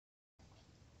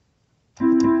If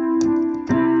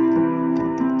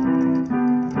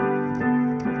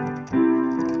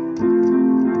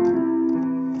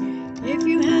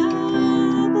you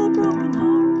have a broken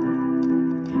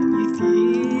heart, you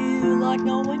feel like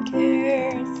no one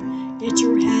cares, it's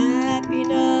your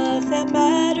happiness that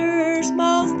matters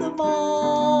most of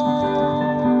all.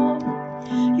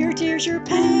 Your tears, your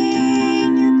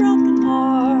pain, your broken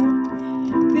heart,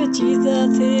 with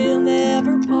Jesus he'll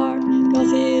never part, 'cause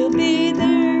he'll be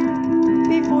there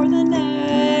before the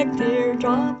next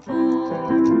teardrop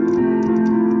falls.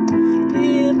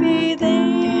 He'll be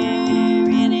there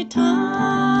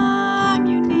anytime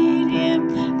you need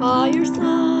him by your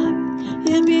side.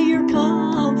 He'll be your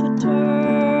comforter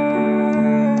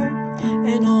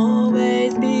and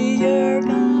always be your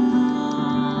God.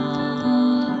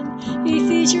 He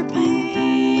sees your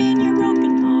pain, your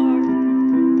broken heart.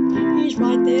 He's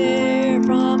right there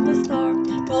from the start,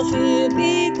 'cause he'll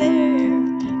be there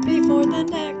before the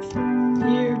next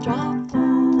teardrop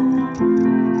falls.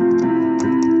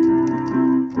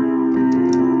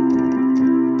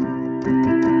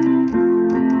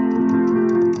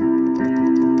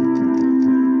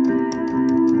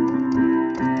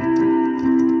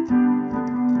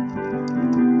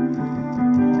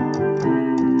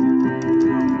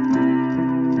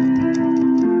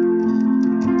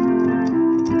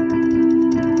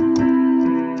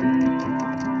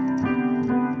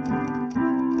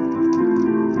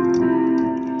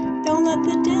 Don't let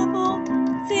the devil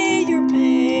see your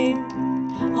pain.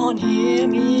 On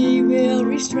him he will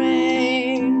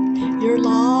restrain your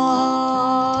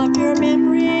life, your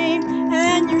memory,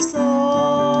 and your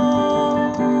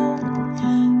soul.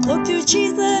 Look to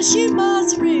Jesus, you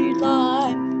must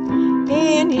rely.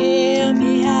 In him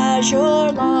he has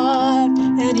your life,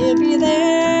 and he'll be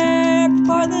there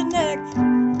for the next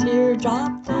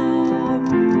teardrop fall.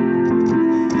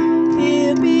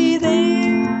 He'll be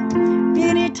there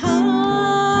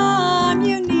anytime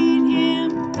you need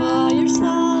him by your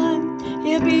side.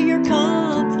 He'll be your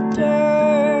comforter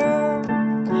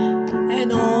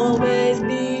and always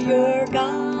be your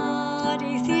God.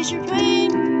 He sees your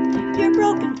pain, your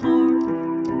broken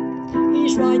heart.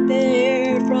 He's right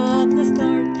there from the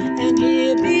start, and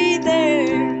he'll be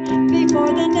there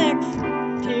before the next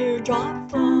teardrop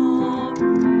falls.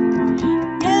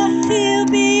 Yes, he'll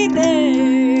be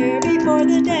there before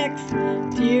the next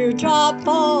teardrop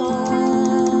falls.